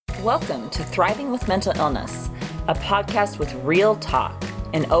Welcome to Thriving with Mental Illness, a podcast with real talk,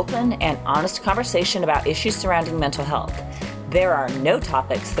 an open and honest conversation about issues surrounding mental health. There are no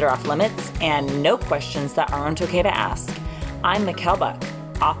topics that are off limits and no questions that aren't okay to ask. I'm Mikkel Buck,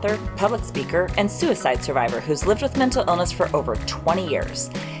 author, public speaker, and suicide survivor who's lived with mental illness for over 20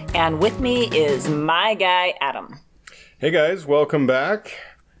 years. And with me is my guy, Adam. Hey guys, welcome back.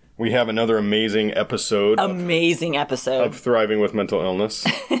 We have another amazing episode. Of Thriving with Mental Illness.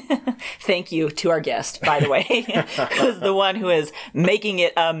 Thank you to our guest, by the way, who's the one who is making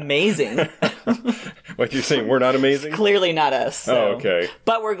it amazing. What you're saying, we're not amazing? It's clearly not us. So. Oh, okay.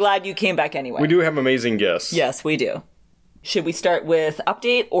 But we're glad you came back anyway. We do have amazing guests. Yes, we do. Should we start with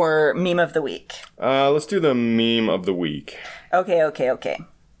update or meme of the week? Let's do the meme of the week. Okay.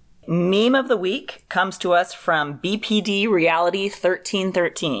 Meme of the week comes to us from BPD Reality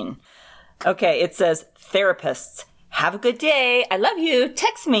 1313. Okay, it says, therapists, have a good day. I love you.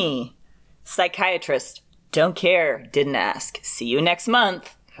 Text me. Psychiatrist, don't care. Didn't ask. See you next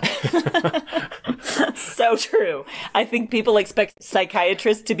month. So true. I think people expect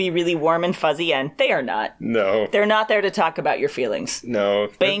psychiatrists to be really warm and fuzzy, and they are not. No. They're not there to talk about your feelings. No.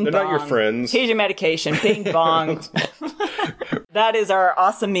 Bing they're bong. Not your friends. Here's your medication. Bing bong. That is our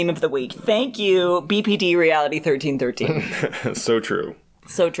awesome meme of the week. Thank you, BPD Reality 1313. So true.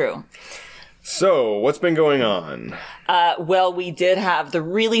 So true. So, what's been going on? Well, we did have the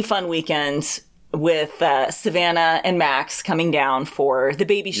really fun weekend with Savannah and Max coming down for the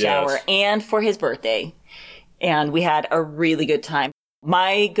baby shower and for his birthday. And we had a really good time.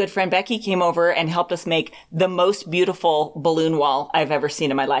 My good friend Becky came over and helped us make the most beautiful balloon wall I've ever seen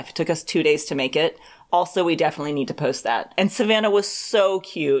in my life. It took us 2 days to make it. Also, we definitely need to post that. And Savannah was so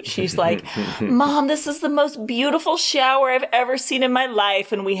cute. She's like, Mom, this is the most beautiful shower I've ever seen in my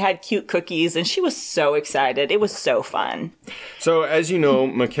life. And we had cute cookies, and she was so excited. It was so fun. So, as you know,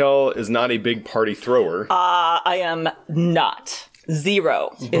 Mikkel is not a big party thrower. I am not.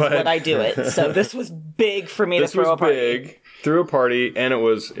 Zero is what I do it. So this was big for me to throw a party. This was big. Threw a party, and it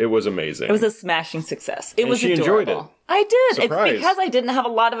was amazing. It was a smashing success. It and was she adorable. Enjoyed it. I did. Surprise. It's because I didn't have a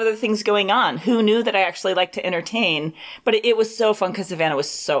lot of other things going on. Who knew that I actually like to entertain? But it was so fun because Savannah was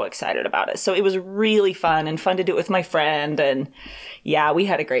so excited about it. So it was really fun and fun to do it with my friend. And yeah, we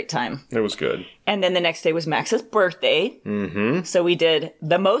had a great time. It was good. And then the next day was Max's birthday. Mm-hmm. So we did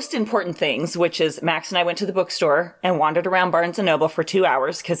the most important things, which is Max and I went to the bookstore and wandered around Barnes & Noble for 2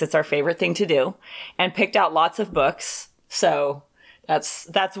 hours because it's our favorite thing to do, and picked out lots of books. So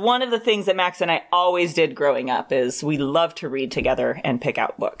that's one of the things that Max and I always did growing up, is we loved to read together and pick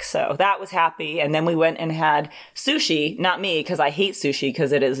out books. So that was happy. And then we went and had sushi. Not me, because I hate sushi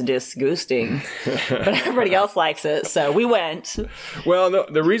because it is disgusting. But everybody else likes it. So we went. Well,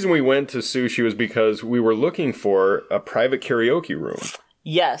 the reason we went to sushi was because we were looking for a private karaoke room.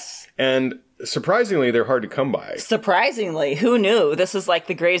 Yes. And surprisingly, they're hard to come by. Surprisingly. Who knew? This is like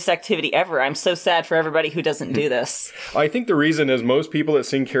the greatest activity ever. I'm so sad for everybody who doesn't do this. I think the reason is most people that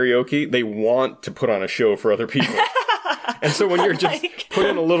sing karaoke, they want to put on a show for other people. And so when you're just put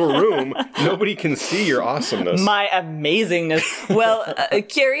in a little room, nobody can see your awesomeness. My amazingness. Well,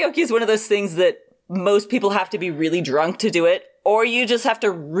 karaoke is one of those things that most people have to be really drunk to do it. Or you just have to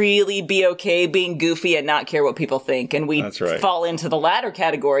really be okay being goofy and not care what people think. And we fall into the latter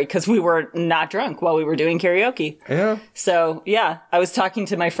category because we were not drunk while we were doing karaoke. Yeah. So, yeah, I was talking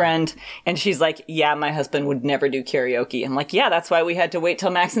to my friend and she's like, yeah, my husband would never do karaoke. I'm like, yeah, that's why we had to wait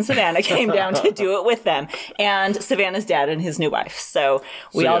till Max and Savannah came down to do it with them. And Savannah's dad and his new wife. So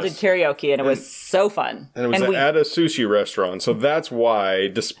we all did karaoke, and it was so fun. And it was at a sushi restaurant. So that's why,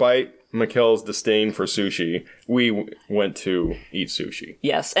 despite Mikkel's disdain for sushi, we went to eat sushi.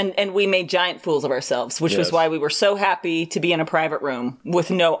 Yes, and we made giant fools of ourselves, which was why we were so happy to be in a private room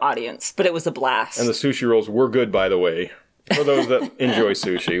with no audience. But it was a blast. And the sushi rolls were good, by the way. For those that enjoy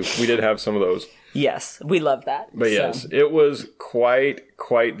sushi, we did have some of those. Yes, we love that. But yes, it was quite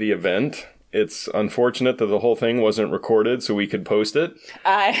the event. It's unfortunate that the whole thing wasn't recorded so we could post it.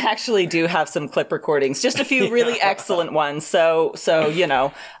 I actually do have some clip recordings, just a few really excellent ones. So, you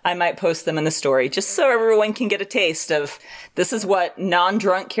know, I might post them in the story just so everyone can get a taste of this is what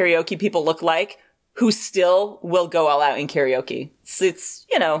non-drunk karaoke people look like who still will go all out in karaoke. It's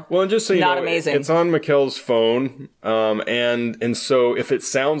you know, well, and just so you not know, amazing. It's on Mikkel's phone, and so if it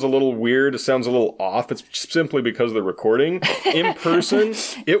sounds a little weird, it sounds a little off, it's simply because of the recording. In person,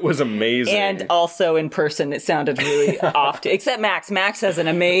 it was amazing. And also in person, it sounded really off. Except Max. Max has an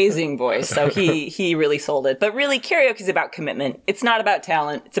amazing voice, so he really sold it. But really, karaoke is about commitment. It's not about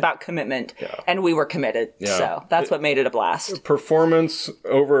talent. It's about commitment. Yeah. And we were committed. Yeah. So that's what made it a blast. Performance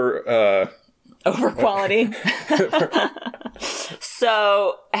over over quality.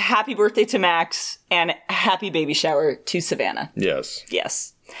 So happy birthday to Max and happy baby shower to Savannah. Yes.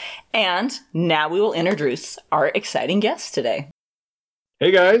 Yes. And now we will introduce our exciting guest today.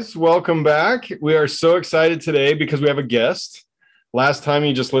 Hey guys, welcome back. We are so excited today because we have a guest. Last time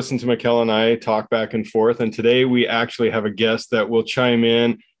you just listened to Mikkel and I talk back and forth, and today we actually have a guest that will chime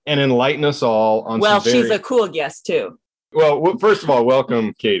in and enlighten us all on she's a cool guest too. Well, first of all,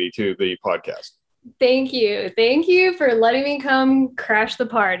 welcome, Katie, to the podcast. Thank you. Thank you for letting me come crash the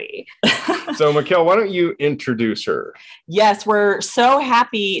party. So, Mikkel, why don't you introduce her? Yes, we're so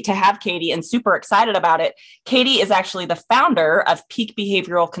happy to have Katie and super excited about it. Katie is actually the founder of Peak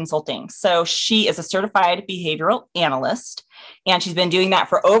Behavioral Consulting. So she is a certified behavioral analyst, and she's been doing that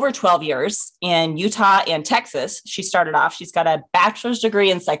for over 12 years in Utah and Texas. She's got a bachelor's degree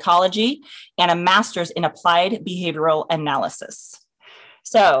in psychology and a master's in applied behavioral analysis.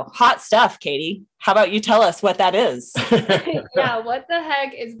 So hot stuff, Katie. How about you tell us what that is? Yeah, what the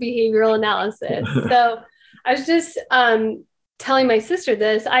heck is behavioral analysis? So I was just telling my sister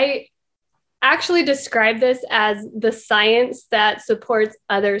this. I actually describe this as the science that supports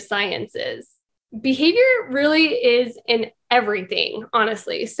other sciences. Behavior really is in everything,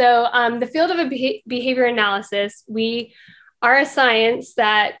 honestly. So the field of behavior analysis, we are a science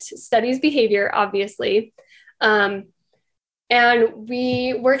that studies behavior, obviously. And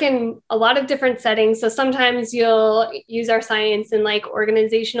we work in a lot of different settings. So sometimes you'll use our science in like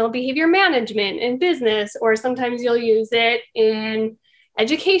organizational behavior management in business, or sometimes you'll use it in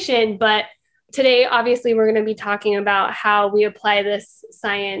education. But today, obviously, we're going to be talking about how we apply this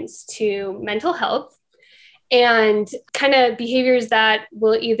science to mental health and kind of behaviors that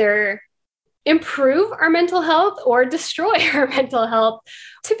will either improve our mental health or destroy our mental health.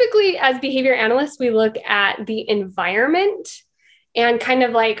 Typically, as behavior analysts, we look at the environment and kind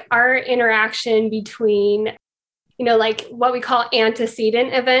of like our interaction between, like what we call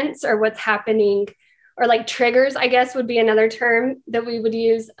antecedent events or what's happening, or like triggers, I guess would be another term that we would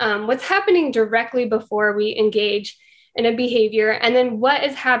use. What's happening directly before we engage in a behavior, and then what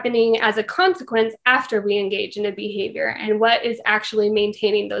is happening as a consequence after we engage in a behavior, and what is actually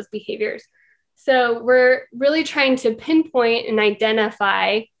maintaining those behaviors. So we're really trying to pinpoint and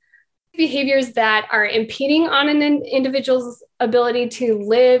identify behaviors that are impeding on an individual's ability to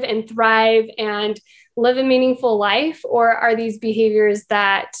live and thrive and live a meaningful life, or are these behaviors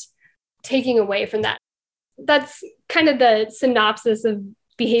that taking away from that? That's kind of the synopsis of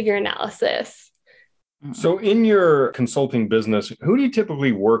behavior analysis. So in your consulting business, who do you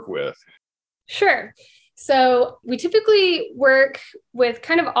typically work with? Sure. So we typically work with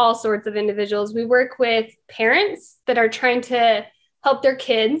kind of all sorts of individuals. We work with parents that are trying to help their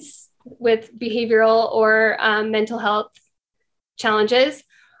kids with behavioral or mental health challenges.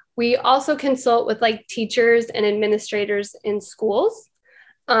 We also consult with like teachers and administrators in schools.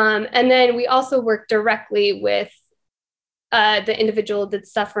 And then we also work directly with the individual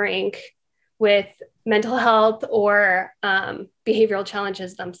that's suffering with mental health or behavioral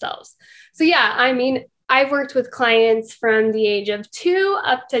challenges themselves. So yeah, I mean, I've worked with clients from the age of 2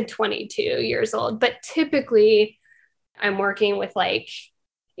 up to 22 years old, but typically I'm working with like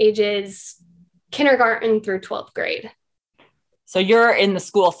ages kindergarten through 12th grade. So you're in the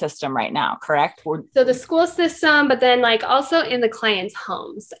school system right now, correct? So the school system, but then like also in the clients'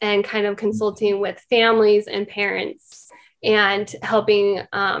 homes and kind of consulting with families and parents and helping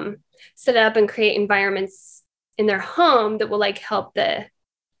set up and create environments in their home that will like help the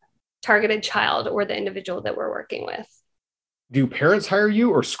targeted child or the individual that we're working with. Do parents hire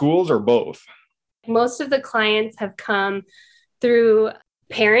you, or schools, or both? Most of the clients have come through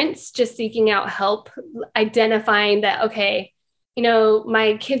parents just seeking out help, identifying that, okay,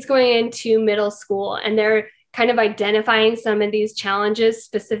 my kid's going into middle school and they're kind of identifying some of these challenges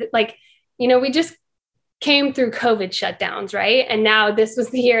specific, like, we just came through COVID shutdowns, right? And now this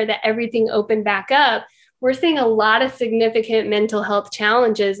was the year that everything opened back up. We're seeing a lot of significant mental health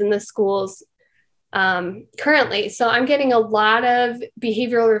challenges in the schools currently. So I'm getting a lot of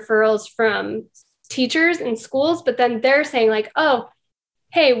behavioral referrals from teachers in schools, but then they're saying like, oh,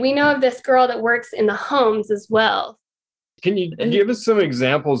 hey, we know of this girl that works in the homes as well. Can you give us some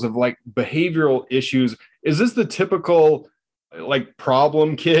examples of like behavioral issues? Is this the typical like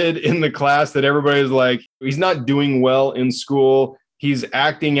problem kid in the class that everybody's like, he's not doing well in school, he's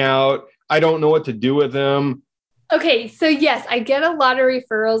acting out, I don't know what to do with him? Okay, so yes, I get a lot of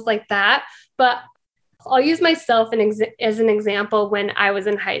referrals like that, but I'll use myself as an example when I was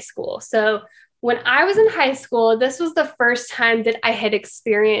in high school. So when I was in high school, this was the first time that I had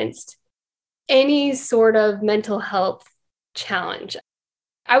experienced any sort of mental health challenge.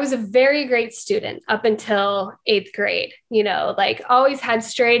 I was a very great student up until 8th grade, like always had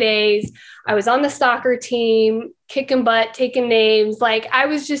straight A's. I was on the soccer team, kicking butt, taking names. Like I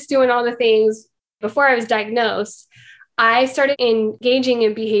was just doing all the things. Before I was diagnosed, I started engaging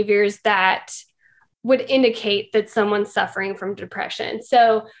in behaviors that would indicate that someone's suffering from depression.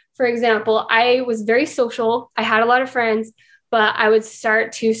 So, for example, I was very social. I had a lot of friends, but I would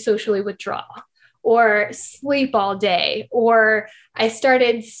start to socially withdraw or sleep all day, or I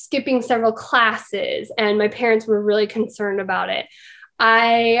started skipping several classes and my parents were really concerned about it.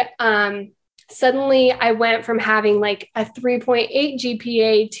 Suddenly I went from having like a 3.8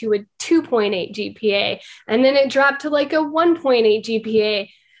 GPA to a 2.8 GPA, and then it dropped to like a 1.8 GPA.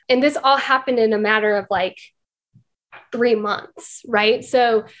 And this all happened in a matter of like 3 months, right?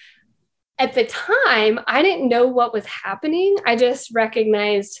 So at the time, I didn't know what was happening. I just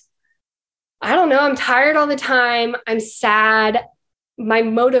recognized, I don't know, I'm tired all the time. I'm sad. My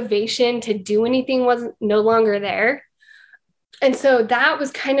motivation to do anything was no longer there. And so that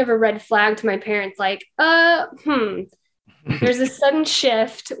was kind of a red flag to my parents, like, there's a sudden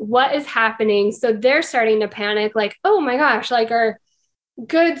shift. What is happening? So they're starting to panic, like, oh my gosh, like our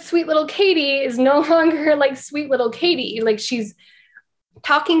good, sweet little Katie is no longer like sweet little Katie. Like she's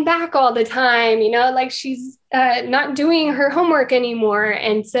talking back all the time, like she's not doing her homework anymore.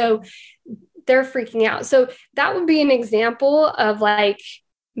 And so they're freaking out. So that would be an example of like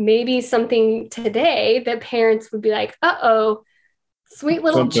maybe something today that parents would be like, uh-oh, sweet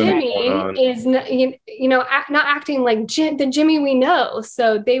little Jimmy is not acting like the Jimmy we know.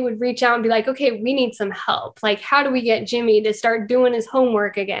 So they would reach out and be like, okay, we need some help. Like, how do we get Jimmy to start doing his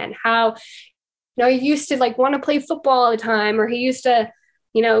homework again? How, he used to like want to play football all the time, or he used to,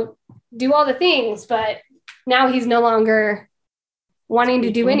 do all the things, but now he's no longer wanting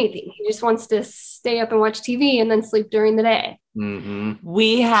to do anything. He just wants to stay up and watch TV and then sleep during the day. Mm-hmm.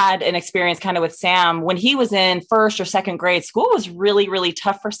 We had an experience kind of with Sam when he was in 1st or 2nd grade. School was really, really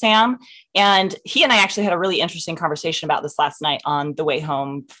tough for Sam. And he and I actually had a really interesting conversation about this last night on the way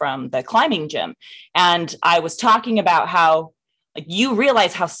home from the climbing gym. And I was talking about how, like, you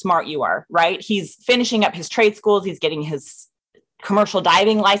realize how smart you are, right? He's finishing up his trade schools. He's getting his commercial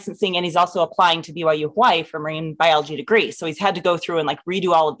diving licensing, and he's also applying to BYU Hawaii for marine biology degree. So he's had to go through and like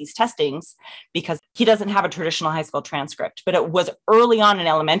redo all of these testings because he doesn't have a traditional high school transcript. But it was early on in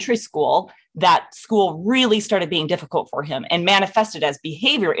elementary school that school really started being difficult for him and manifested as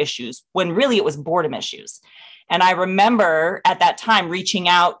behavior issues when really it was boredom issues. And I remember at that time reaching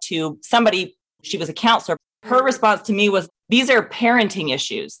out to somebody, she was a counselor. Her response to me was, these are parenting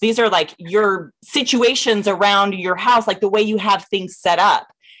issues. These are like your situations around your house, like the way you have things set up.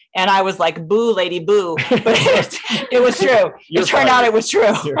 And I was like, boo, lady, boo. But it was true. It turned out it was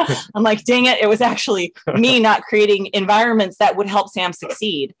true. I'm like, dang it. It was actually me not creating environments that would help Sam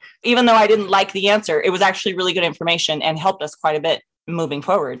succeed. Even though I didn't like the answer, it was actually really good information and helped us quite a bit moving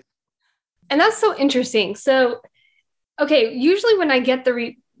forward. And that's so interesting. So, okay, usually when I get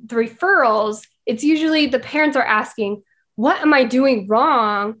the referrals, it's usually the parents are asking, what am I doing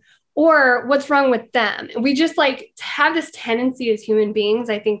wrong? Or what's wrong with them? And we just like have this tendency as human beings,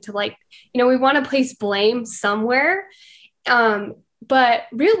 I think, to like, we want to place blame somewhere. But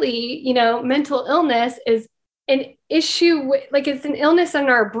really, mental illness is an issue like it's an illness in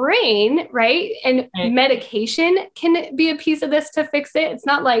our brain, right? And medication can be a piece of this to fix it. It's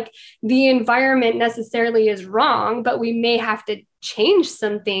not like the environment necessarily is wrong, but we may have to change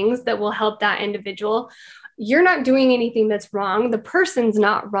some things that will help that individual. You're not doing anything that's wrong. The person's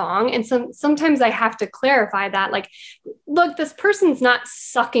not wrong. And sometimes I have to clarify that, like, look, this person's not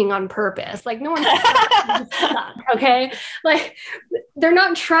sucking on purpose. Like, no one's suck, okay? Like, they're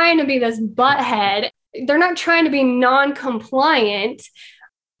not trying to be this butthead. They're not trying to be non-compliant.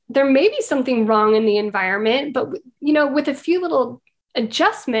 There may be something wrong in the environment, but, with a few little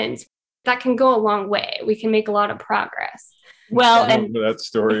adjustments, that can go a long way. We can make a lot of progress. Well, and that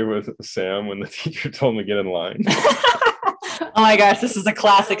story with Sam when the teacher told him to get in line. Oh my gosh, this is a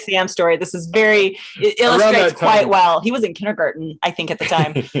classic Sam story. This is it illustrates quite well. He was in kindergarten, I think, at the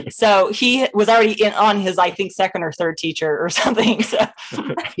time. So he was already on his, I think, 2nd or 3rd teacher or something. So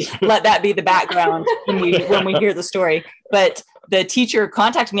let that be the background when we hear the story. But the teacher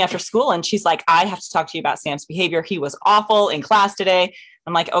contacted me after school and she's like, I have to talk to you about Sam's behavior. He was awful in class today.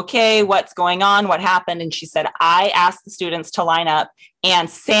 I'm like, okay, what's going on? What happened? And she said, I asked the students to line up and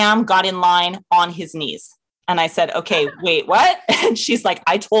Sam got in line on his knees. And I said, okay, wait, what? And she's like,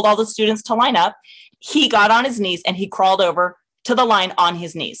 I told all the students to line up. He got on his knees and he crawled over to the line on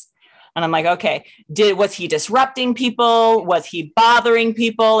his knees. And I'm like, okay, was he disrupting people? Was he bothering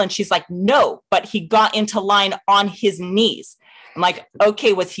people? And she's like, no, but he got into line on his knees. I'm like,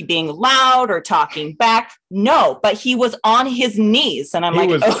 okay, was he being loud or talking back? No, but he was on his knees. And I'm like,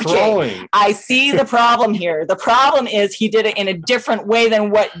 okay, crawling. I see the problem here. The problem is he did it in a different way than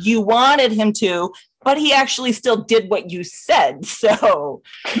what you wanted him to, but he actually still did what you said. So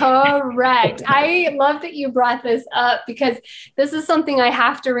correct. I love that you brought this up, because this is something I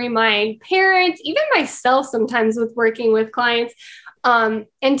have to remind parents, even myself sometimes with working with clients, and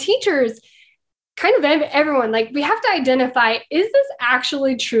teachers, kind of everyone. Like, we have to identify, is this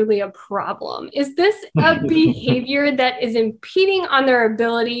actually truly a problem? Is this a behavior that is impeding on their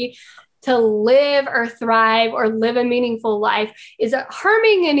ability to live or thrive or live a meaningful life? Is it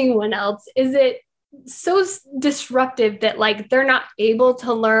harming anyone else? Is it so disruptive that like they're not able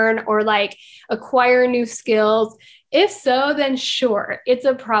to learn or like acquire new skills? If so, then sure, it's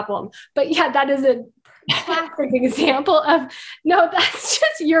a problem. But yeah, that is a classic example of, no, that's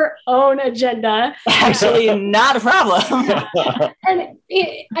just your own agenda. Actually, not a problem. And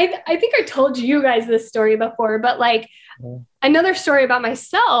I think I told you guys this story before, but like another story about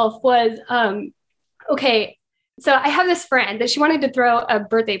myself was, okay, so I have this friend that she wanted to throw a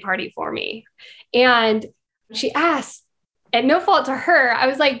birthday party for me. And she asked, and no fault to her, I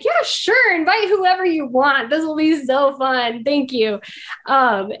was like, yeah, sure, invite whoever you want. This will be so fun. Thank you.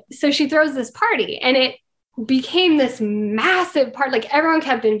 So she throws this party, and it became this massive part. Like, everyone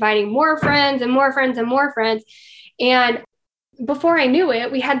kept inviting more friends and more friends and more friends. And before I knew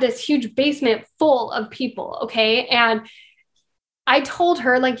it, we had this huge basement full of people. Okay. And I told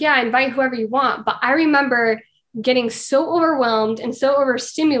her, like, yeah, invite whoever you want. But I remember getting so overwhelmed and so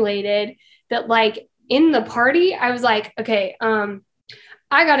overstimulated that, like, in the party, I was like, okay,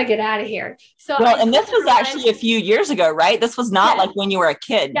 I got to get out of here. So, well, and this was actually a few years ago, right? This was not like when you were a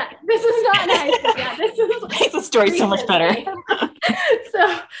kid. Yeah, this is not nice. Yeah, this is makes the story so much better.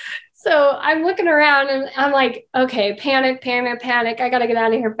 So I'm looking around and I'm like, okay, panic. I got to get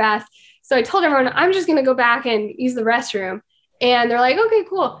out of here fast. So I told everyone, I'm just going to go back and use the restroom. And they're like, okay,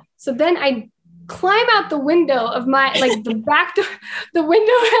 cool. So then I climb out the window of my, like, the back door, the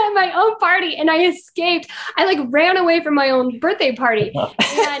window at my own party, and I escaped. I like ran away from my own birthday party.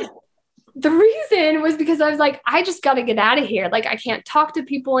 And the reason was because I was like, I just got to get out of here. Like, I can't talk to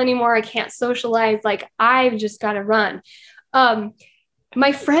people anymore. I can't socialize. Like, I've just got to run.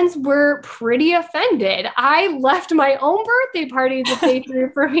 My friends were pretty offended. I left my own birthday party that they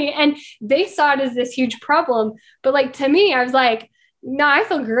threw for me, and they saw it as this huge problem. But like, to me, I was like, no, I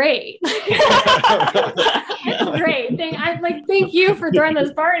feel great. I feel great. Thank you for throwing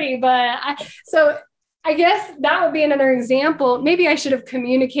this party. So I guess that would be another example. Maybe I should have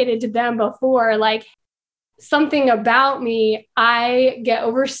communicated to them before, like, something about me, I get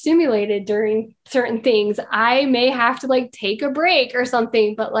overstimulated during certain things. I may have to like take a break or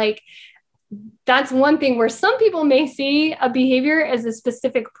something, but like, that's one thing where some people may see a behavior as a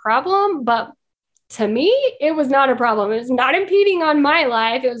specific problem, but to me, it was not a problem. It was not impeding on my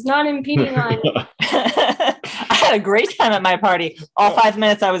life. It was not impeding on. I had a great time at my party. All 5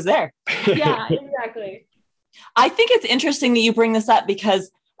 minutes I was there. Yeah, exactly. I think it's interesting that you bring this up,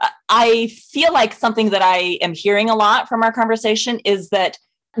 because I feel like something that I am hearing a lot from our conversation is that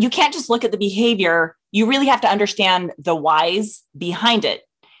you can't just look at the behavior. You really have to understand the whys behind it.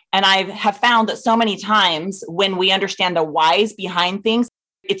 And I have found that so many times when we understand the whys behind things,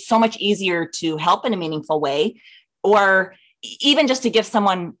 it's so much easier to help in a meaningful way, or even just to give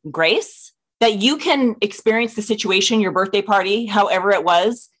someone grace, that you can experience the situation, your birthday party, however it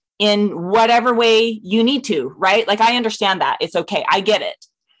was, in whatever way you need to, right? Like, I understand that. It's okay. I get it.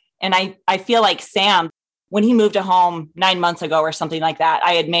 And I feel like Sam, when he moved to home 9 months ago or something like that,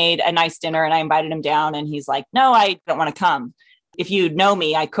 I had made a nice dinner and I invited him down, and he's like, no, I don't want to come. If you know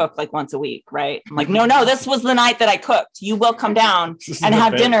me, I cook like once a week, right? I'm like, no, this was the night that I cooked. You will come down and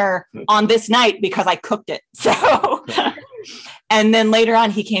have dinner on this night because I cooked it. So, and then later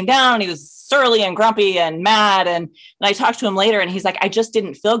on, he came down, he was surly and grumpy and mad. And I talked to him later, and he's like, I just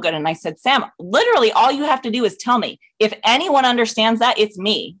didn't feel good. And I said, Sam, literally all you have to do is tell me. If anyone understands that, it's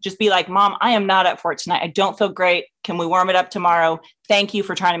me. Just be like, Mom, I am not up for it tonight. I don't feel great. Can we warm it up tomorrow? Thank you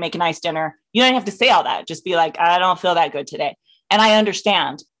for trying to make a nice dinner. You don't have to say all that. Just be like, I don't feel that good today. And I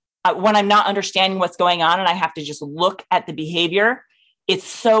understand. When I'm not understanding what's going on and I have to just look at the behavior, it's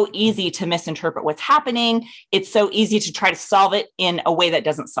so easy to misinterpret what's happening. It's so easy to try to solve it in a way that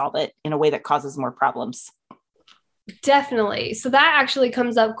doesn't solve it, in a way that causes more problems. Definitely. So that actually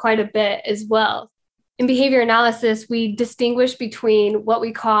comes up quite a bit as well. In behavior analysis, we distinguish between what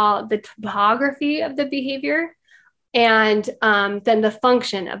we call the topography of the behavior and then the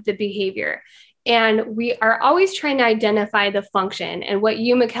function of the behavior. And we are always trying to identify the function, and what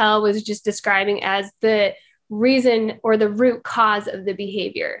you, Mikkel, was just describing as the reason or the root cause of the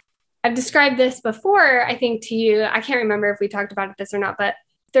behavior. I've described this before, I think, to you. I can't remember if we talked about this or not, but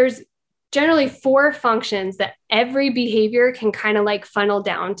there's generally 4 functions that every behavior can kind of like funnel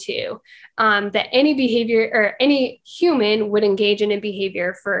down to, that any behavior or any human would engage in a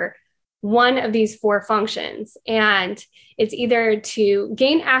behavior for one of these 4 functions. And it's either to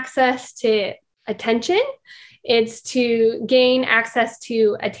gain access to attention, it's to gain access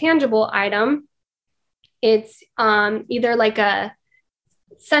to a tangible item, it's either like a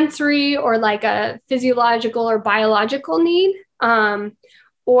sensory or like a physiological or biological need,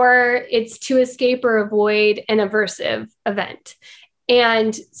 or it's to escape or avoid an aversive event.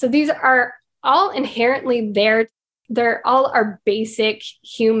 And so these are all inherently there. They're all our basic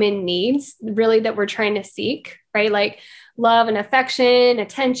human needs, really, that we're trying to seek, right? Like love and affection,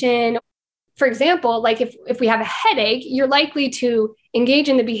 attention. For example, like if we have a headache, you're likely to engage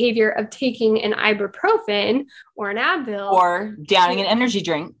in the behavior of taking an ibuprofen or an Advil, or downing an energy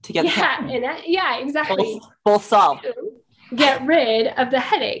drink to get exactly. Both solved. Get rid of the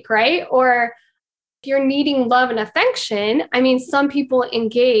headache, right? Or if you're needing love and affection, I mean, some people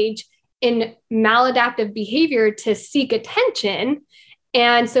engage in maladaptive behavior to seek attention.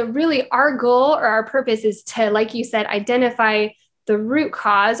 And so really our goal or our purpose is to, like you said, identify the root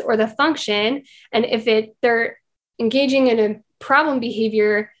cause or the function. And if they're engaging in a problem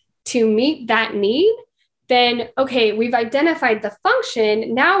behavior to meet that need, then, okay, we've identified the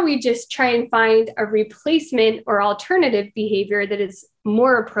function. Now we just try and find a replacement or alternative behavior that is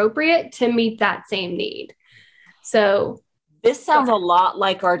more appropriate to meet that same need. So this sounds a lot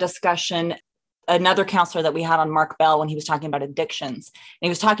like our discussion, another counselor that we had on Mark Bell, when he was talking about addictions. And he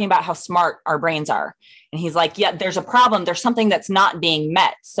was talking about how smart our brains are. And he's like, yeah, there's a problem. There's something that's not being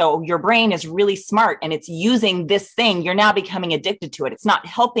met. So your brain is really smart and it's using this thing. You're now becoming addicted to it. It's not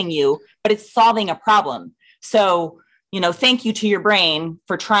helping you, but it's solving a problem. So, thank you to your brain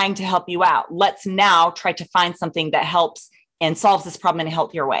for trying to help you out. Let's now try to find something that helps and solves this problem in a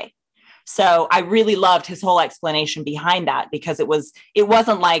healthier way. So I really loved his whole explanation behind that, because it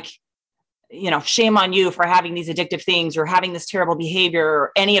wasn't like, shame on you for having these addictive things or having this terrible behavior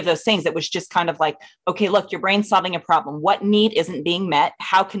or any of those things. It was just kind of like, okay, look, your brain's solving a problem. What need isn't being met?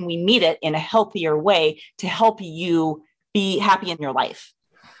 How can we meet it in a healthier way to help you be happy in your life?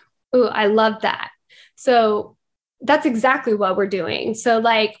 Ooh, I love that. So that's exactly what we're doing. So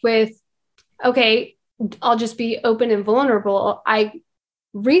like okay, I'll just be open and vulnerable. I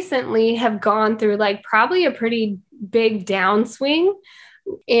recently have gone through like probably a pretty big downswing.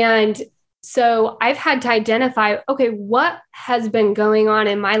 And so I've had to identify, okay, what has been going on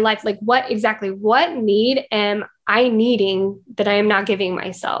in my life? Like what need am I needing that I am not giving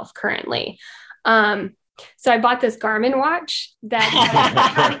myself currently? So I bought this Garmin watch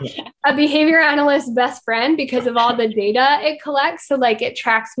that a behavior analyst best friend because of all the data it collects. So like it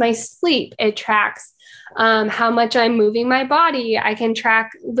tracks my sleep. It tracks how much I'm moving my body. I can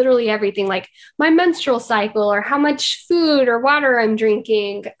track literally everything, like my menstrual cycle or how much food or water I'm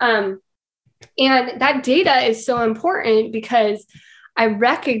drinking. And that data is so important because I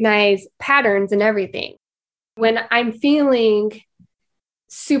recognize patterns in everything. When I'm feeling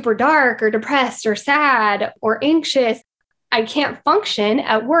super dark or depressed or sad or anxious, I can't function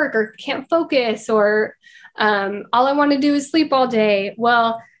at work or can't focus, or all I want to do is sleep all day.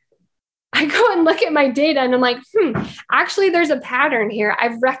 Well, I go and look at my data and I'm like, actually there's a pattern here.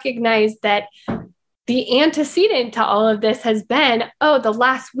 I've recognized that the antecedent to all of this has been, the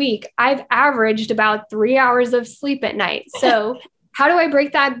last week I've averaged about 3 hours of sleep at night. So how do I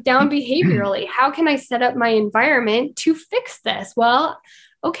break that down behaviorally? How can I set up my environment to fix this? Well,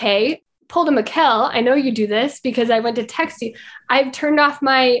 okay, pulled a Mikkel. I know you do this because I went to text you. I've turned off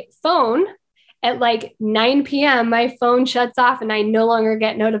my phone at like 9 p.m. My phone shuts off and I no longer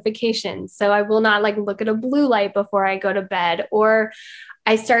get notifications. So I will not like look at a blue light before I go to bed, or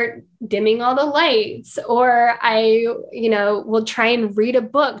I start dimming all the lights, or I, will try and read a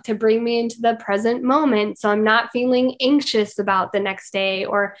book to bring me into the present moment. So I'm not feeling anxious about the next day,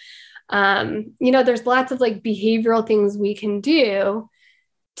 or, there's lots of like behavioral things we can do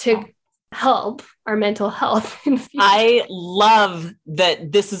to help our mental health. I love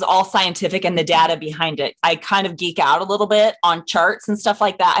that this is all scientific and the data behind it. I kind of geek out a little bit on charts and stuff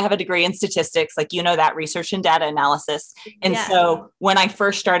like that. I have a degree in statistics, like, that research and data analysis. And so when I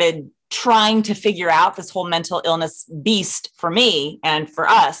first started trying to figure out this whole mental illness beast for me and for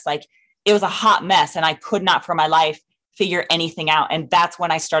us, like it was a hot mess and I could not for my life figure anything out. And that's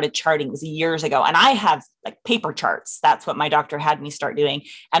when I started charting. It was years ago. And I have like paper charts. That's what my doctor had me start doing.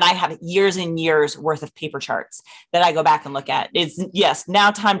 And I have years and years worth of paper charts that I go back and look at. It's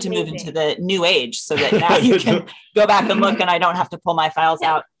now time to move into the new age so that now you can go back and look and I don't have to pull my files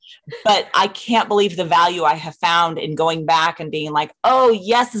out. But I can't believe the value I have found in going back and being like, oh,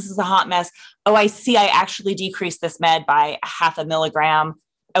 yes, this is a hot mess. Oh, I see. I actually decreased this med by 0.5 milligram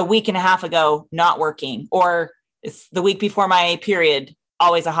a week and a half ago, not working. Or it's the week before my period,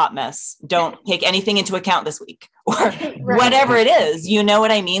 always a hot mess. Don't take anything into account this week or whatever it is. You know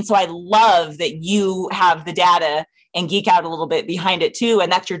what I mean? So I love that you have the data and geek out a little bit behind it too.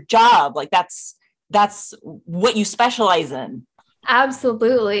 And that's your job. Like that's what you specialize in.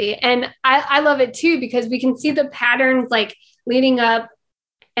 Absolutely. And I love it too, because we can see the patterns like leading up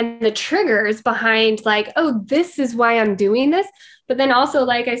and the triggers behind like, oh, this is why I'm doing this. But then also,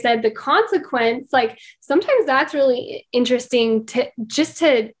 like I said, the consequence, like sometimes that's really interesting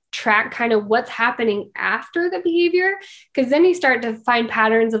to track kind of what's happening after the behavior. Because then you start to find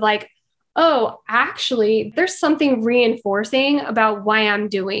patterns of like, oh, actually, there's something reinforcing about why I'm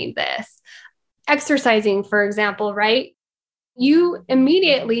doing this. Exercising, for example, right? You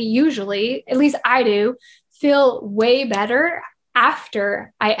immediately, usually, at least I do, feel way better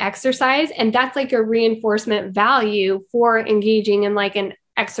after I exercise. And that's like a reinforcement value for engaging in like an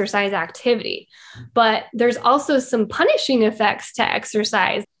exercise activity. But there's also some punishing effects to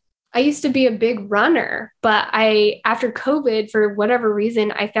exercise. I used to be a big runner, but after COVID, for whatever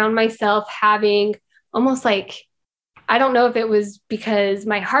reason, I found myself having almost like, I don't know if it was because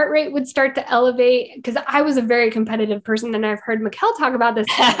my heart rate would start to elevate, because I was a very competitive person. And I've heard Mikkel talk about this,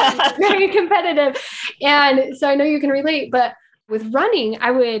 very competitive. And so I know you can relate, but with running,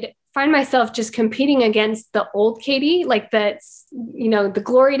 I would find myself just competing against the old Katie, like the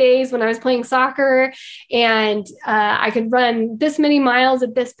glory days when I was playing soccer and I could run this many miles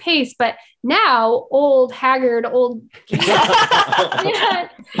at this pace. But now haggard old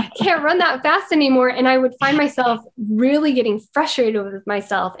can't run that fast anymore. And I would find myself really getting frustrated with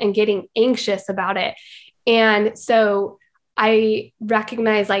myself and getting anxious about it. And so I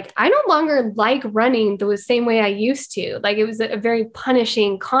recognize like I no longer like running the same way I used to. Like it was a very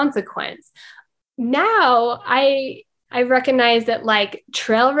punishing consequence. Now I recognize that like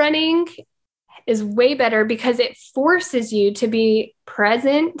trail running is way better because it forces you to be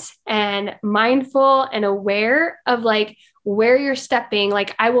present and mindful and aware of like where you're stepping.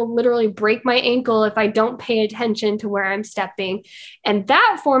 Like I will literally break my ankle if I don't pay attention to where I'm stepping. And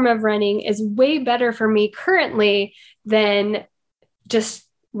that form of running is way better for me currently than just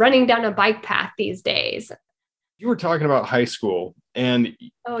running down a bike path these days. You were talking about high school and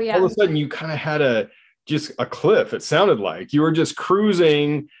all of a sudden you kind of had a cliff. It sounded like you were just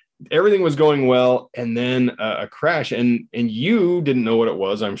cruising. Everything was going well. And then a crash and you didn't know what it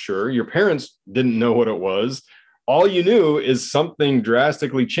was. I'm sure your parents didn't know what it was. All you knew is something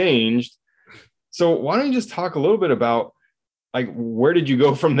drastically changed. So why don't you just talk a little bit about like, where did you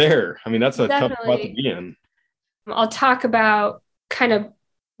go from there? I mean, that's a tough spot to be in. I'll talk about kind of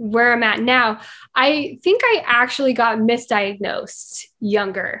where I'm at now. I think I actually got misdiagnosed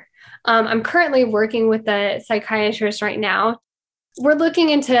younger. I'm currently working with a psychiatrist right now. We're looking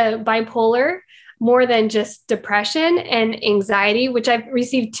into bipolar more than just depression and anxiety, which I've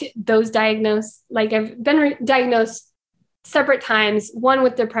received those diagnosed. Like I've been diagnosed separate times, one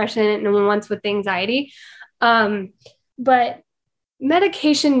with depression and once with anxiety. But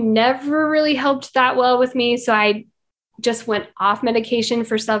medication never really helped that well with me. So I just went off medication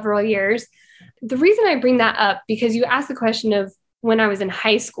for several years. The reason I bring that up, because you asked the question of when I was in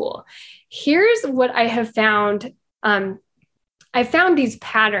high school. Here's what I have found. I found these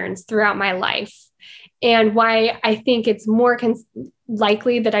patterns throughout my life and why I think it's more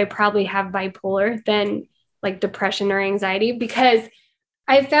likely that I probably have bipolar than like depression or anxiety, because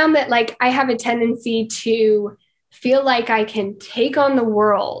I found that like I have a tendency to feel like I can take on the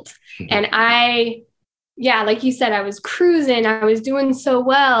world. And like you said, I was cruising, I was doing so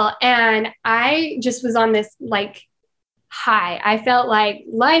well. And I just was on this like high. I felt like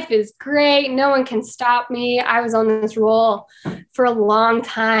life is great. No one can stop me. I was on this roll for a long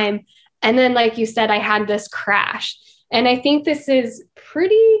time. And then, like you said, I had this crash. And I think this is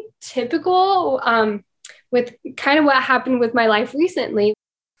pretty typical with kind of what happened with my life recently.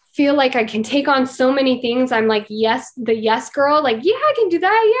 Feel like I can take on so many things. I'm like, the yes girl, like, yeah, I can do that. Yeah,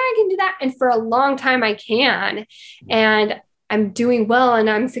 I can do that. And for a long time I can, and I'm doing well and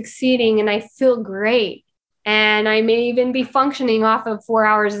I'm succeeding and I feel great. And I may even be functioning off of 4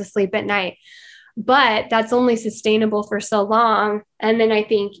 hours of sleep at night, but that's only sustainable for so long. And then I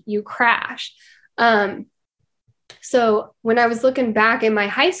think you crash. So when I was looking back in my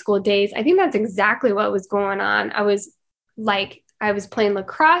high school days, I think that's exactly what was going on. I was playing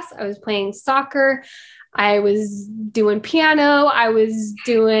lacrosse, I was playing soccer, I was doing piano, I was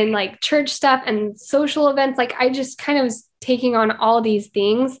doing like church stuff and social events. Like I just kind of was taking on all these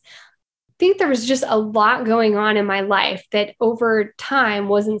things. I think there was just a lot going on in my life that over time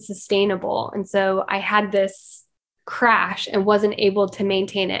wasn't sustainable. And so I had this crash and wasn't able to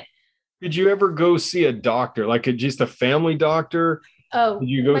maintain it. Did you ever go see a doctor, like just a family doctor? Oh, did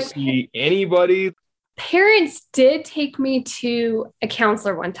you go see anybody? Parents did take me to a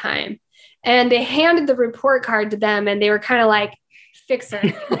counselor one time, and they handed the report card to them, and they were kind of like, fix her.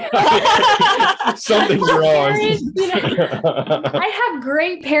 Something's wrong. I have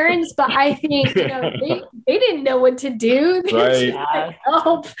great parents, but I think they didn't know what to do. Right.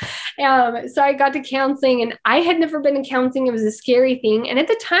 Help. So I got to counseling, and I had never been in counseling. It was a scary thing. And at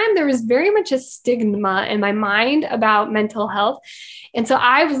the time, there was very much a stigma in my mind about mental health. And so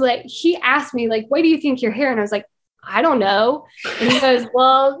I was like, he asked me, like, why do you think you're here? And I was like, I don't know. And he goes,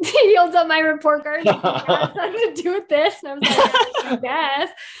 well, he holds up my report card. It has something to do with this. And I was like, I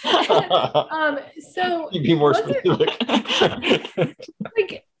guess. So you'd be more specific.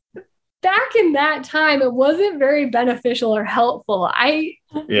 Like back in that time, it wasn't very beneficial or helpful. I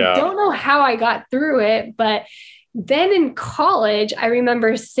don't know how I got through it, but then in college, I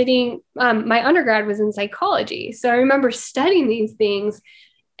remember sitting, my undergrad was in psychology. So I remember studying these things.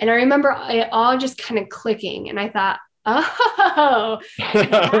 And I remember it all just kind of clicking. And I thought, oh,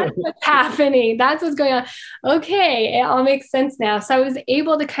 that's what's happening. That's what's going on. Okay, it all makes sense now. So I was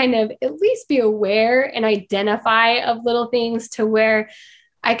able to kind of at least be aware and identify of little things to where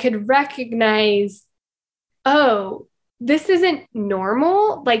I could recognize, oh, this isn't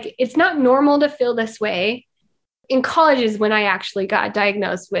normal. Like, it's not normal to feel this way. In college is when I actually got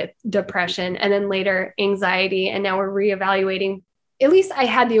diagnosed with depression and then later anxiety. And now we're reevaluating. At least I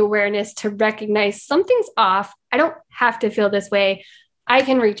had the awareness to recognize something's off. I don't have to feel this way. I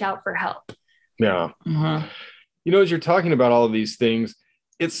can reach out for help. Yeah. Mm-hmm. As you're talking about all of these things,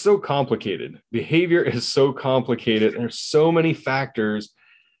 it's so complicated. Behavior is so complicated. There's so many factors.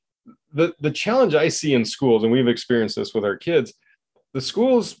 The challenge I see in schools, and we've experienced this with our kids, the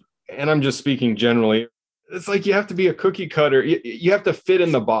schools, and I'm just speaking generally, it's like you have to be a cookie cutter. You have to fit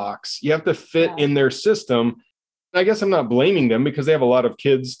in the box. You have to fit in their system. I guess I'm not blaming them because they have a lot of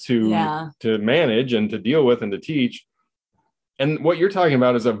kids to manage and to deal with and to teach. And what you're talking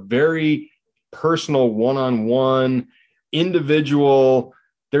about is a very personal, one-on-one, individual.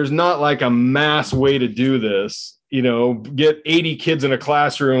 There's not like a mass way to do this, get 80 kids in a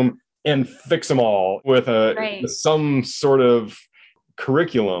classroom and fix them all with some sort of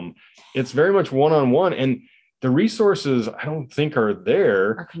curriculum. It's very much one-on-one. And the resources, I don't think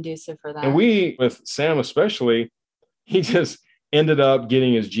are conducive for that. And we, with Sam especially, he just ended up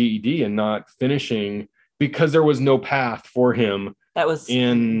getting his GED and not finishing because there was no path for him. That was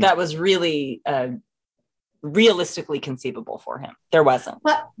really realistically conceivable for him. There wasn't.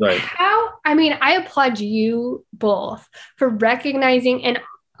 But I applaud you both for recognizing and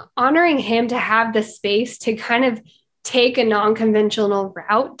honoring him to have the space to kind of take a non-conventional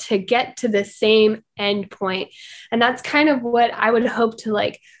route to get to the same end point. And that's kind of what I would hope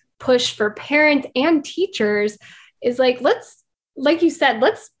to push for parents and teachers is let's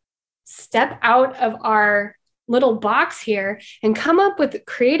step out of our little box here and come up with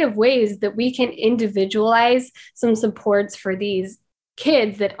creative ways that we can individualize some supports for these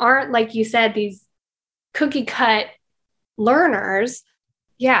kids that aren't, like you said, these cookie cut learners.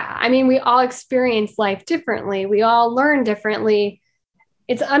 Yeah. I mean, we all experience life differently. We all learn differently.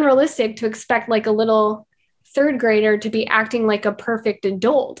 It's unrealistic to expect a little third grader to be acting like a perfect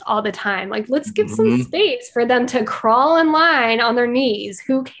adult all the time. Let's give some space for them to crawl in line on their knees.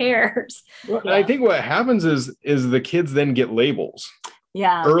 Who cares? Well, I think what happens is the kids then get labels.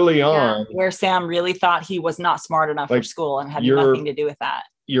 Yeah. Early on. Where Sam really thought he was not smart enough for school and had nothing to do with that.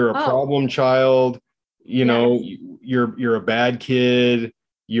 You're a problem child. You're a bad kid.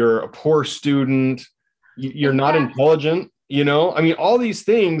 You're a poor student. You're not intelligent. I mean, all these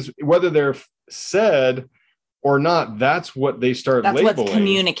things, whether they're said or not, that's what they start labeling. That's what's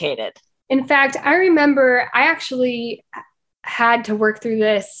communicated. In fact, I remember I actually had to work through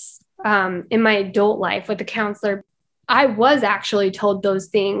this in my adult life with a counselor. I was actually told those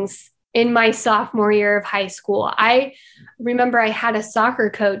things in my sophomore year of high school. I remember I had a soccer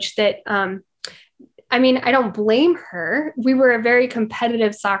coach that, I don't blame her. We were a very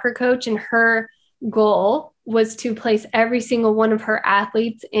competitive soccer coach, and her goal was to place every single one of her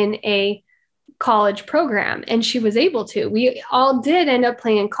athletes in a college program, and she was able to. We all did end up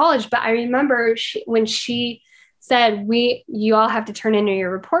playing in college, but I remember when she said, you all have to turn in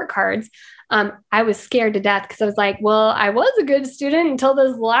your report cards, I was scared to death because I was like, well, I was a good student until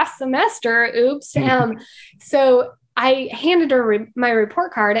this last semester. Oops. So I handed her my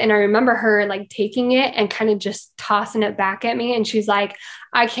report card, and I remember her like taking it and kind of just tossing it back at me. And she's like,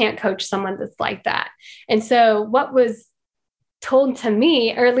 I can't coach someone that's like that. And so what was told to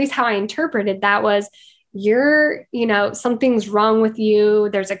me, or at least how I interpreted that, was something's wrong with you.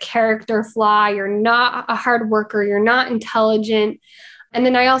 There's a character flaw. You're not a hard worker. You're not intelligent. And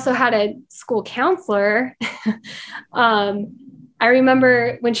then I also had a school counselor. I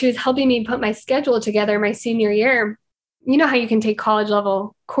remember when she was helping me put my schedule together my senior year, you know how you can take college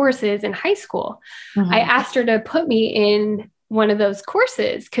level courses in high school. Mm-hmm. I asked her to put me in one of those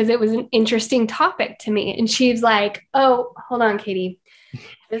courses because it was an interesting topic to me. And she's like, oh, hold on, Katie.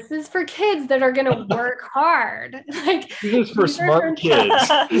 This is for kids that are going to work hard. Like, this is for smart kids.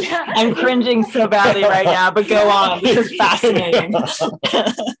 Yeah. I'm cringing so badly right now, but go on. This is fascinating.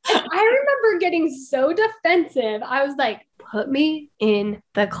 I remember getting so defensive. I was like, put me in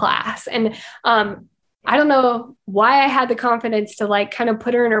the class. And I don't know why I had the confidence to like kind of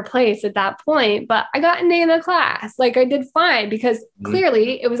put her in her place at that point, but I got an A in the class. Like I did fine because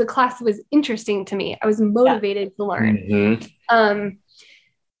clearly it was a class that was interesting to me. I was motivated to learn. Mm-hmm.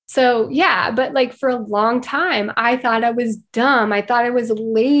 So yeah, but like for a long time, I thought I was dumb. I thought I was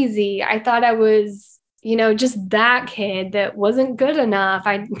lazy. I thought I was, just that kid that wasn't good enough.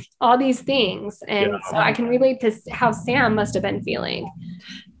 All these things. And so I can relate to how Sam must have been feeling.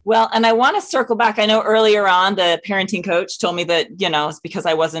 Well, and I want to circle back. I know earlier on the parenting coach told me that, it's because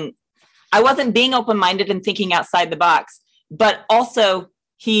I wasn't being open-minded and thinking outside the box, but also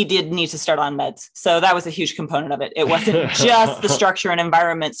he did need to start on meds. So that was a huge component of it. It wasn't just the structure and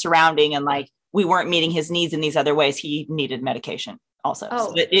environment surrounding and like we weren't meeting his needs in these other ways. He needed medication also.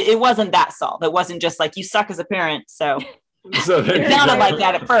 So it wasn't that solved. It wasn't just like you suck as a parent. So it sounded like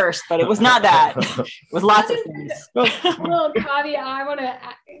that at first, but it was not that. It was lots of things. Well, caveat,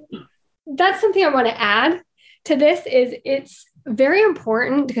 that's something I want to add to this is it's very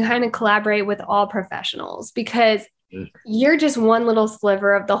important to kind of collaborate with all professionals because you're just one little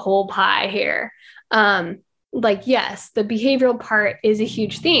sliver of the whole pie here. Yes, the behavioral part is a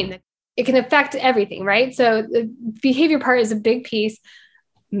huge theme. It can affect everything, right? So the behavior part is a big piece.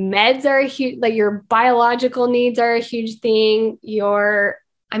 Meds are a huge, like your biological needs are a huge thing.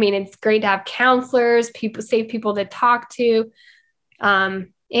 It's great to have counselors, safe people to talk to.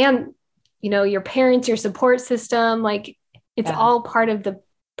 And, your parents, your support system, like it's all part of the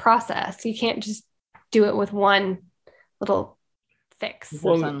process. You can't just do it with one little fix.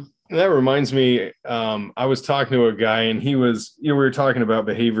 Well, that reminds me, I was talking to a guy and he was, we were talking about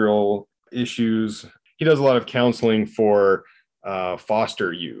behavioral issues. He does a lot of counseling for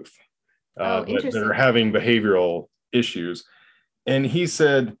foster youth that are having behavioral issues. And he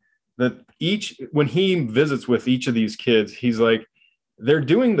said that when he visits with each of these kids, he's like, they're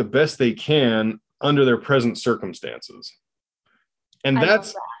doing the best they can under their present circumstances. And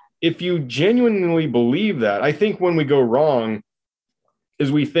that's, if you genuinely believe that, I think when we go wrong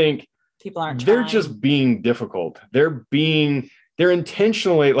is we think people aren't they're trying. Just being difficult. They're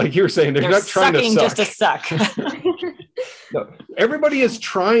intentionally, like you're saying, they're not trying to suck. Just to suck. No, everybody is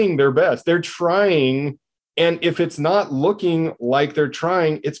trying their best. They're trying. And if it's not looking like they're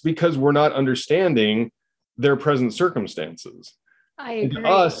trying, it's because we're not understanding their present circumstances. I agree. And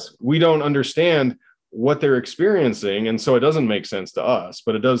to us, we don't understand what they're experiencing. And so it doesn't make sense to us,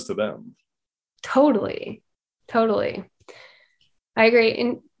 but it does to them. Totally. I agree.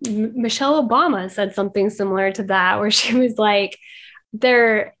 And Michelle Obama said something similar to that, where she was like,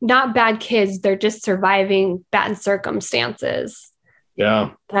 they're not bad kids. They're just surviving bad circumstances.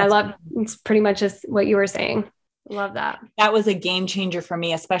 Yeah. And it's pretty much just what you were saying. Love that. That was a game changer for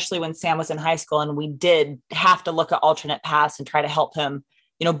me, especially when Sam was in high school and we did have to look at alternate paths and try to help him,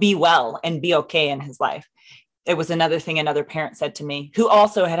 be well and be okay in his life. It was another thing another parent said to me, who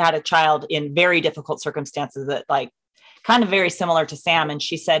also had a child in very difficult circumstances that like kind of very similar to Sam. And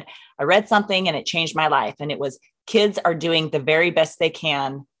she said, I read something and it changed my life. And it was kids are doing the very best they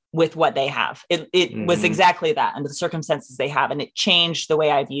can with what they have. It was exactly that under the circumstances they have. And it changed the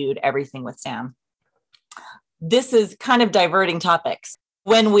way I viewed everything with Sam. This is kind of diverting topics.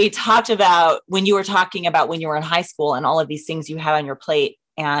 When you were talking about when you were in high school and all of these things you had on your plate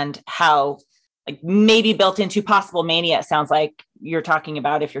and how like maybe built into possible mania, it sounds like you're talking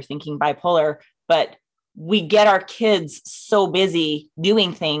about if you're thinking bipolar, but we get our kids so busy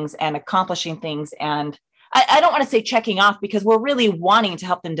doing things and accomplishing things and I don't want to say checking off, because we're really wanting to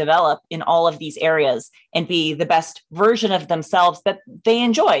help them develop in all of these areas and be the best version of themselves that they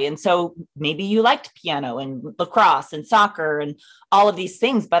enjoy. And so maybe you liked piano and lacrosse and soccer and all of these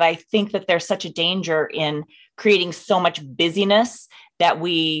things, but I think that there's such a danger in creating so much busyness that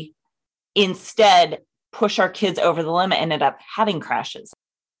we instead push our kids over the limit and end up having crashes.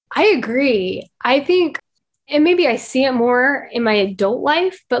 I agree. I think, and maybe I see it more in my adult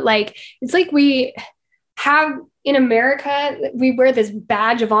life, but like, it's like we have in America, we wear this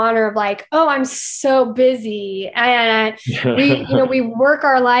badge of honor of like, oh, I'm so busy. And we work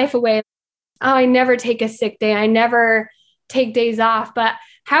our life away. Oh, I never take a sick day. I never take days off. But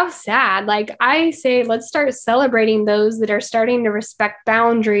how sad. Like I say, let's start celebrating those that are starting to respect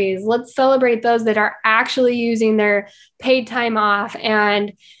boundaries. Let's celebrate those that are actually using their paid time off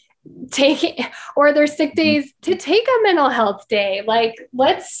and take or their sick days to take a mental health day. Like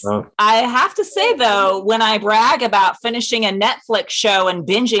let's I have to say though, when I brag about finishing a Netflix show and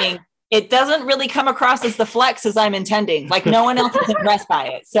binging, it doesn't really come across as the flex as I'm intending. Like no one else is impressed by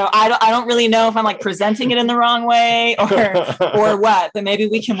it. So I don't really know if I'm like presenting it in the wrong way or what, but maybe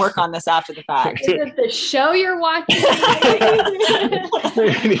we can work on this after the fact. Is it the show you're watching?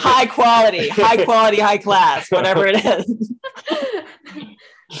 High quality, high class, whatever it is.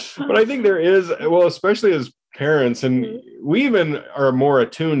 But I think there is, well, especially as parents, and we even are more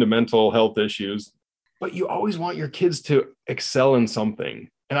attuned to mental health issues, but you always want your kids to excel in something.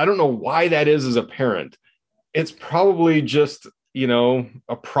 And I don't know why that is as a parent. It's probably just,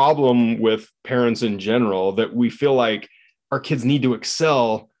 a problem with parents in general, that we feel like our kids need to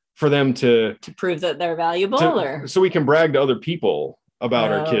excel for them to prove that they're valuable, so we can brag to other people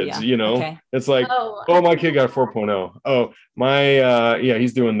about our kids, Okay. It's like, oh, my kid got a 4.0. Oh, my,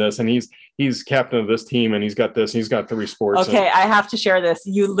 he's doing this, and he's captain of this team, and he's got this, and he's got 3 sports. Okay, I have to share this.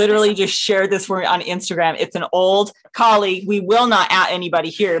 You literally just shared this for me on Instagram. It's an old colleague. We will not at anybody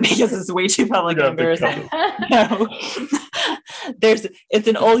here because it's way too public and embarrassing. No. It's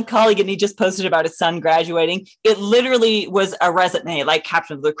an old colleague, and he just posted about his son graduating. It literally was a resume, like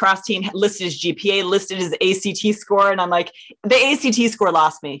captain of the lacrosse team, listed his GPA, listed his ACT score. And I'm like, the ACT score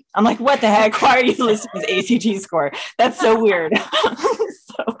lost me. I'm like, what the heck? Why are you listing his ACT score? That's so weird.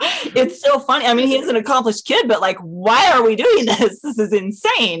 So it's so funny. I mean, he is an accomplished kid, but like, why are we doing this? This is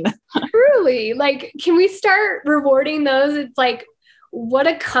insane. Truly. Like, can we start rewarding those? It's like, what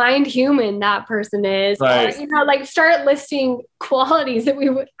a kind human that person is. Right. Or, like start listing qualities that we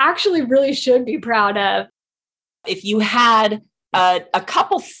would actually really should be proud of. If you had a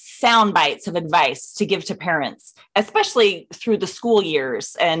couple sound bites of advice to give to parents, especially through the school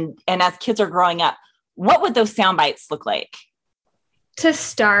years and as kids are growing up, what would those sound bites look like? To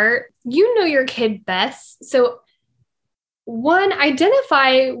start, you know your kid best. So one,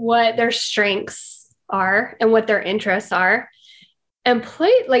 identify what their strengths are and what their interests are, and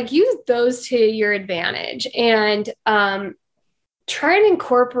use those to your advantage, and try and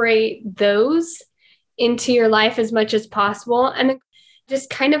incorporate those into your life as much as possible. And just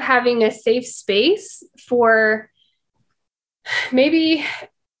kind of having a safe space for maybe,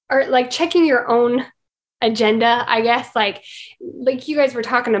 or like checking your own agenda, I guess, like you guys were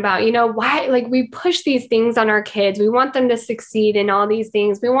talking about, why, like we push these things on our kids. We want them to succeed in all these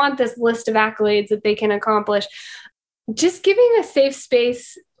things. We want this list of accolades that they can accomplish. Just giving a safe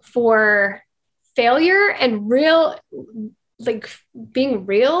space for failure and being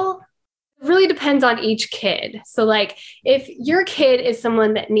real really depends on each kid. So like if your kid is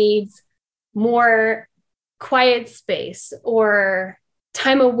someone that needs more quiet space or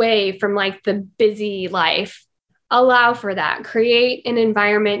time away from like the busy life, allow for that. Create an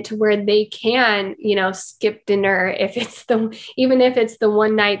environment to where they can, skip dinner even if it's the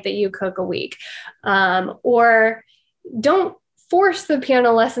one night that you cook a week, or don't force the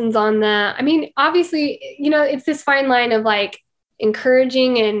piano lessons on them. I mean, obviously, it's this fine line of like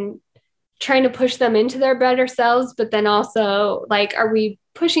encouraging and trying to push them into their better selves, but then also like, are we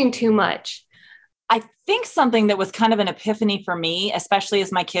pushing too much? I think something that was kind of an epiphany for me, especially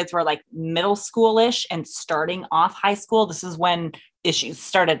as my kids were like middle schoolish and starting off high school, this is when issues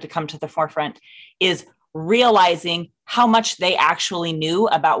started to come to the forefront, is realizing how much they actually knew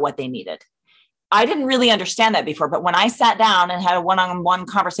about what they needed. I didn't really understand that before, but when I sat down and had a one-on-one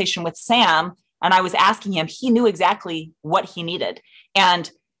conversation with Sam and I was asking him, he knew exactly what he needed.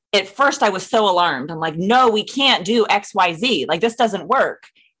 And at first I was so alarmed. I'm like, no, we can't do X, Y, Z. Like this doesn't work.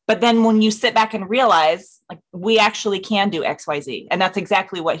 But then when you sit back and realize like we actually can do X, Y, Z, and that's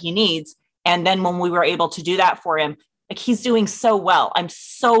exactly what he needs. And then when we were able to do that for him, like he's doing so well. I'm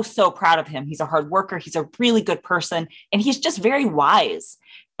so, so proud of him. He's a hard worker. He's a really good person. And he's just very wise.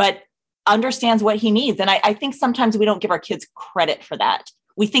 But understands what he needs. And I think sometimes we don't give our kids credit for that.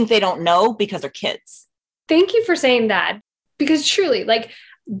 We think they don't know because they're kids. Thank you for saying that, because truly, like,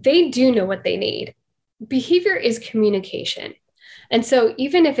 they do know what they need. Behavior is communication. And so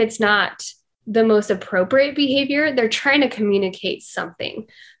even if it's not the most appropriate behavior, they're trying to communicate something.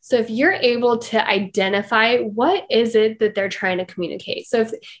 So if you're able to identify what is it that they're trying to communicate. So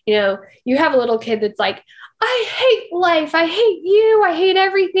if, you have a little kid that's like, I hate life, I hate you, I hate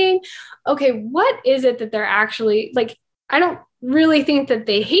everything. Okay, what is it that they're actually like? I don't really think that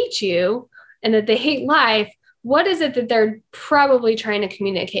they hate you and that they hate life. What is it that they're probably trying to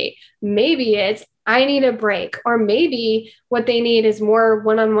communicate? Maybe it's, I need a break, or maybe what they need is more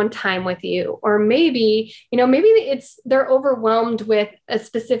one-on-one time with you, or maybe it's they're overwhelmed with a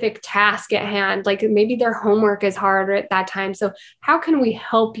specific task at hand, like maybe their homework is harder at that time. So how can we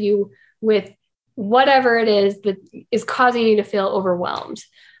help you with whatever it is that is causing you to feel overwhelmed?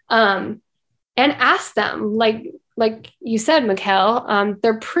 And ask them, like you said, Mikkel,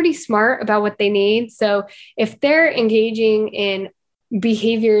 they're pretty smart about what they need. So if they're engaging in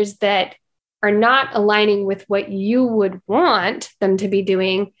behaviors that are not aligning with what you would want them to be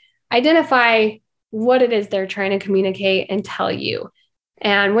doing, identify what it is they're trying to communicate and tell you.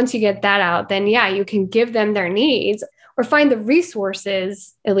 And once you get that out, then you can give them their needs or find the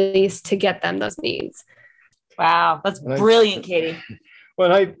resources at least to get them those needs. Wow, that's brilliant, Katie.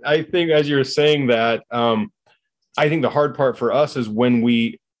 Well, I think as you're saying that, I think the hard part for us is when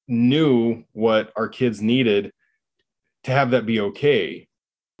we knew what our kids needed, to have that be okay.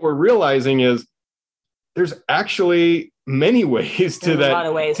 What we're realizing is there's actually many ways to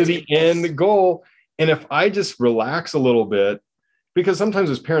that, to the end goal. And if I just relax a little bit, because sometimes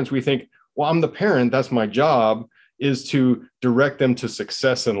as parents, we think, well, I'm the parent, that's my job, is to direct them to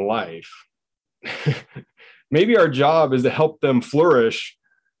success in life. Maybe our job is to help them flourish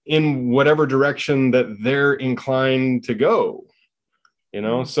in whatever direction that they're inclined to go,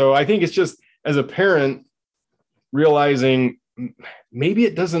 So I think it's just, as a parent, realizing maybe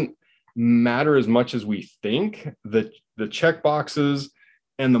it doesn't matter as much as we think. The check boxes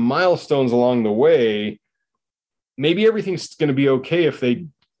and the milestones along the way, maybe everything's going to be okay if they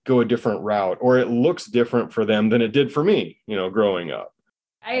go a different route, or it looks different for them than it did for me, growing up.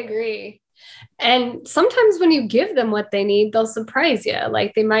 I agree. And sometimes when you give them what they need, they'll surprise you.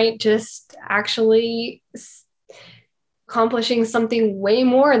 Like they might just actually accomplishing something way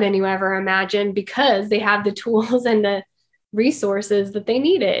more than you ever imagined, because they have the tools and the resources that they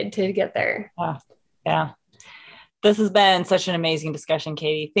needed to get there. Yeah. This has been such an amazing discussion,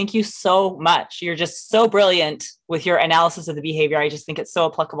 Katie. Thank you so much. You're just so brilliant with your analysis of the behavior. I just think it's so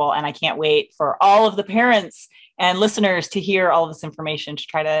applicable, and I can't wait for all of the parents and listeners to hear all this information to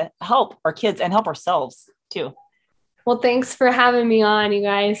try to help our kids and help ourselves too. Well, thanks for having me on, you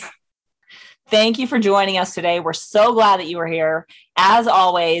guys. Thank you for joining us today. We're so glad that you were here. As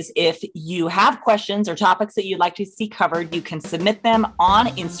always, if you have questions or topics that you'd like to see covered, you can submit them on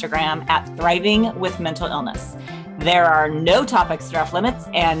Instagram at Thriving with Mental Illness. There are no topics that are off limits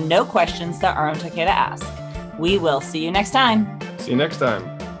and no questions that aren't okay to ask. We will see you next time. See you next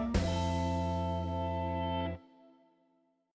time.